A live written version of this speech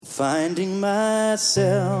Finding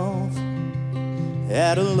myself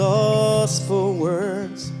at a loss for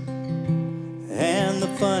words. And the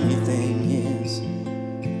funny thing is,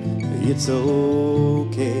 it's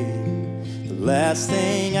okay. The last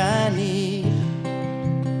thing I need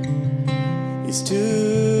is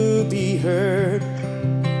to be heard,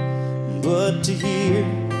 but to hear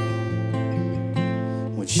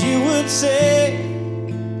what you would say.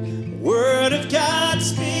 Word of God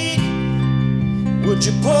speak. Would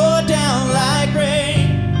you pour down like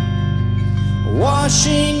rain,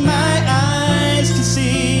 washing my eyes to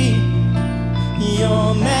see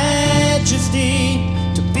your majesty,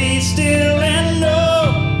 to be still and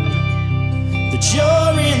know that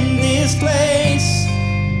you're in this place.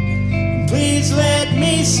 Please let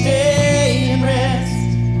me stay and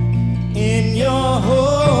rest in your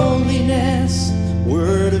holiness.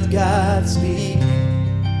 Word of God speak.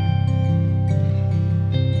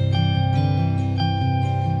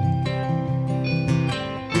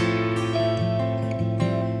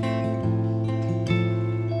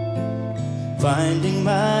 Finding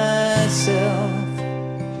myself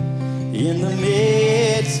in the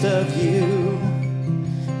midst of you,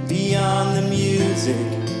 beyond the music,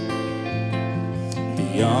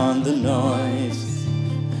 beyond the noise,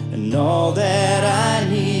 and all that I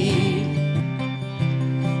need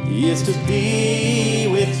is to be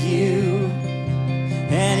with you.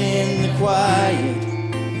 And in the quiet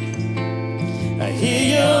I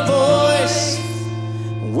hear your voice.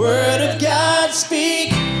 Word of God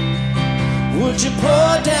speak. Would you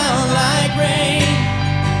pour down like rain,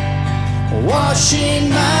 washing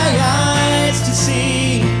my eyes to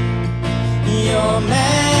see your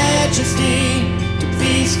majesty, to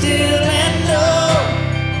be still and know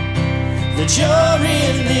that you're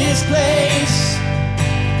in this place.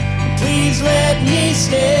 Please let me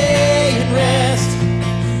stay and rest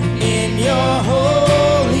in your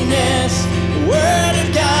holiness. Word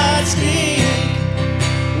of God speak.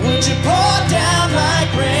 Would you pour down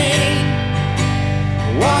like rain,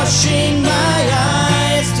 washing my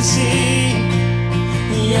eyes to see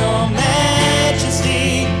your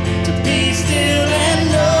majesty, to be still and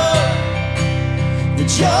know that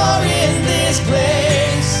you're in this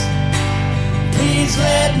place. Please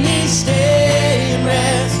let me stay and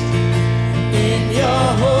rest in your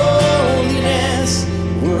holiness.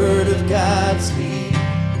 Word of God speak.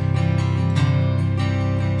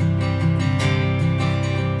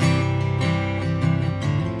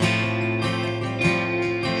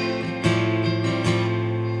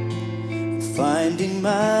 Finding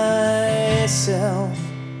myself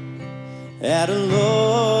at a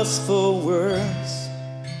loss for words.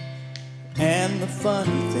 And the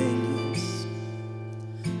funny thing is,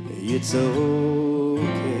 it's over.